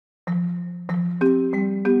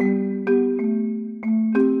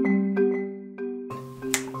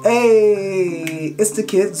it's the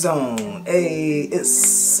Kid Zone. Hey,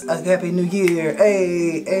 it's a happy new year.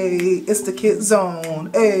 Hey, it's the Kid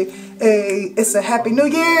Zone. Hey, it's a happy new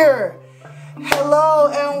year.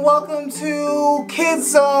 Hello and welcome to Kid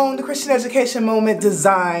Zone, the Christian education moment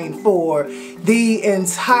designed for the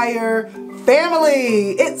entire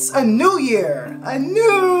family. It's a new year,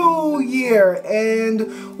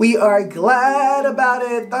 and we are glad about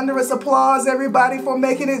it. Thunderous applause, everybody, for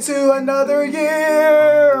making it to another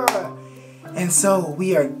year. And so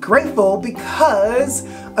we are grateful because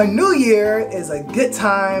a new year is a good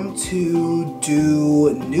time to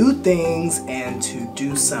do new things and to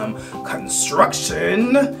do some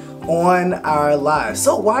construction on our lives.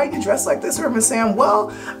 So why are you dressed like this, Reverend Sam?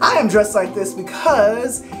 Well, I am dressed like this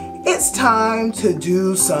because it's time to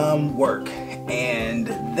do some work. And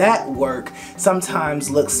that work sometimes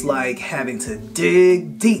looks like having to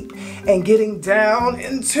dig deep and getting down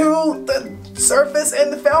into the surface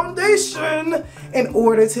and the foundation in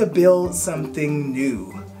order to build something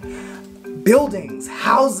new. Buildings,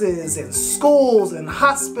 houses, and schools, and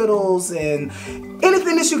hospitals, and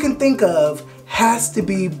anything that you can think of has to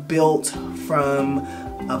be built from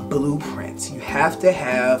a blueprint. You have to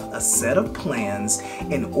have a set of plans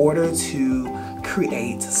in order to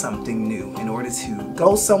create something new. In order to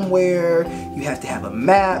go somewhere, you have to have a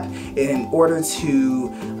map. In order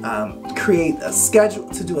to create a schedule,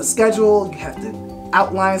 to do a schedule, you have to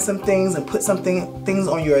outline some things and put things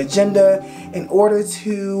on your agenda. In order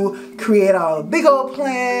to create a big old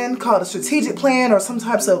plan called a strategic plan or some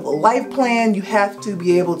types of life plan, you have to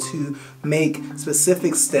be able to make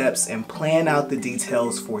specific steps and plan out the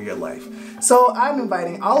details for your life. So I'm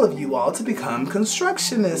inviting all of you all to become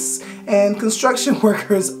constructionists and construction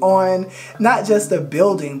workers on not just a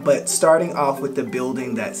building, but starting off with the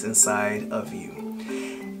building that's inside of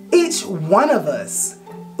you. Each one of us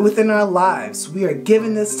within our lives, we are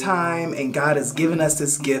given this time and God has given us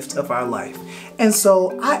this gift of our life. And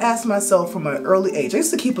so I asked myself from an early age, I used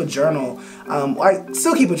to keep a journal. I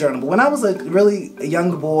still keep a journal, but when I was a really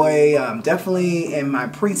young boy, definitely in my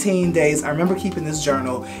preteen days, I remember keeping this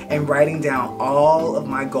journal and writing down all of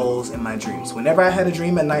my goals and my dreams. Whenever I had a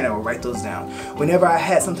dream at night, I would write those down. Whenever I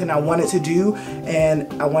had something I wanted to do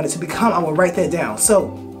and I wanted to become, I would write that down.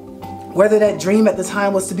 So whether that dream at the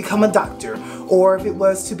time was to become a doctor, or if it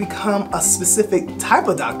was to become a specific type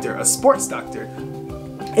of doctor, a sports doctor,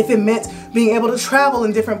 if it meant being able to travel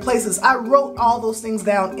in different places, I wrote all those things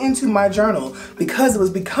down into my journal because it was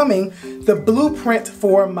becoming the blueprint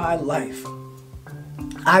for my life.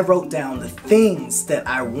 I wrote down the things that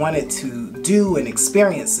I wanted to do and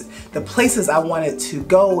experience, the places I wanted to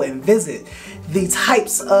go and visit, the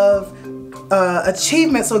types of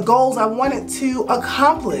achievements or goals I wanted to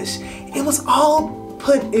accomplish. It was all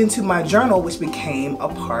put into my journal, which became a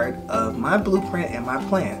part of my blueprint and my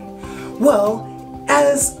plan. Well,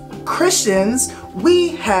 as Christians, we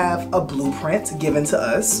have a blueprint given to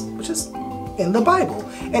us, which is in the Bible.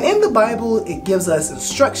 And in the Bible, it gives us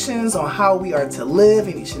instructions on how we are to live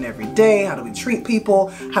in each and every day. How do we treat people?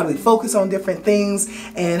 How do we focus on different things?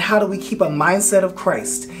 And how do we keep a mindset of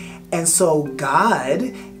Christ? And so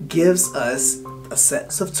God gives us a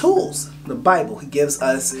set of tools. The Bible, He gives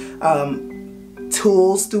us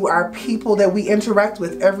tools through our people that we interact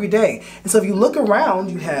with every day. And so if you look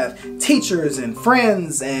around, you have teachers and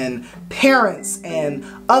friends and parents and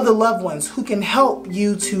other loved ones who can help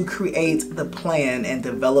you to create the plan and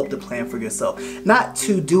develop the plan for yourself. Not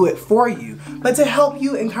to do it for you, but to help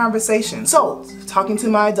you in conversation. So, talking to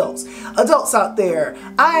my adults out there,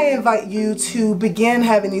 I invite you to begin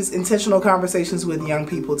having these intentional conversations with young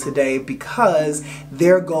people today because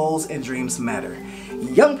their goals and dreams matter.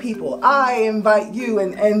 Young people, I invite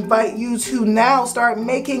you to now start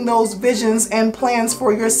making those visions and plans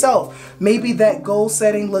for yourself. Maybe that goal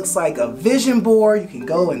setting looks like a vision board. You can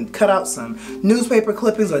go and cut out some newspaper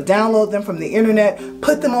clippings or download them from the internet,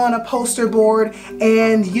 put them on a poster board,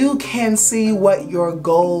 and you can see what your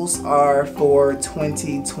goals are for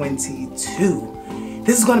 2022.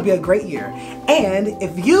 This is going to be a great year. And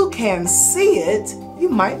if you can see it, you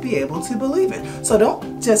might be able to believe it. So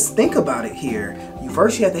don't just think about it here.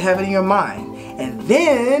 First, you have to have it in your mind, and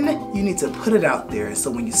then you need to put it out there. So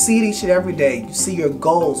when you see it each and every day, you see your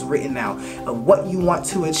goals written out of what you want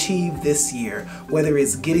to achieve this year, whether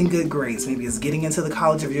it's getting good grades, maybe it's getting into the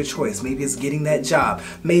college of your choice, maybe it's getting that job,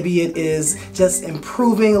 maybe it is just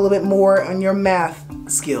improving a little bit more on your math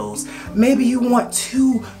skills. Maybe you want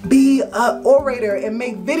to be an orator and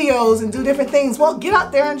make videos and do different things. Well, get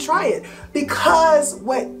out there and try it, because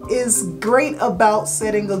what is great about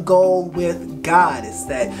setting a goal with God is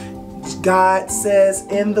that God says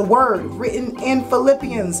in the word, written in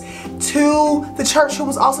Philippians, to the church who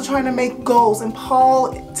was also trying to make goals. And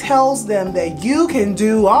Paul tells them that you can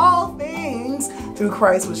do all things through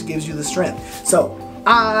Christ, which gives you the strength. So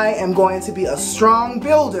I am going to be a strong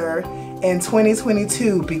builder in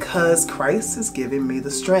 2022 because Christ has given me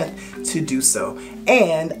the strength to do so.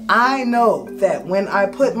 And I know that when I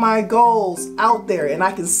put my goals out there and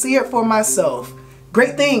I can see it for myself,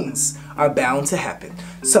 great things are bound to happen.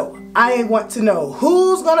 So I want to know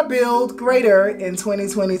who's gonna build greater in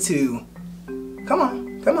 2022. Come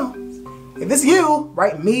on, come on. If it's you,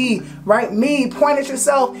 write me, point at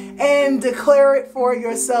yourself and declare it for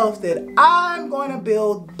yourself that I'm going to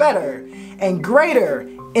build better and greater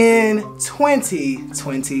in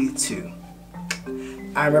 2022.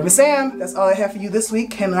 I'm Reverend Sam. That's all I have for you this week.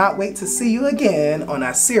 Cannot wait to see you again on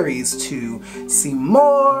our series to see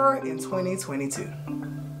more in 2022.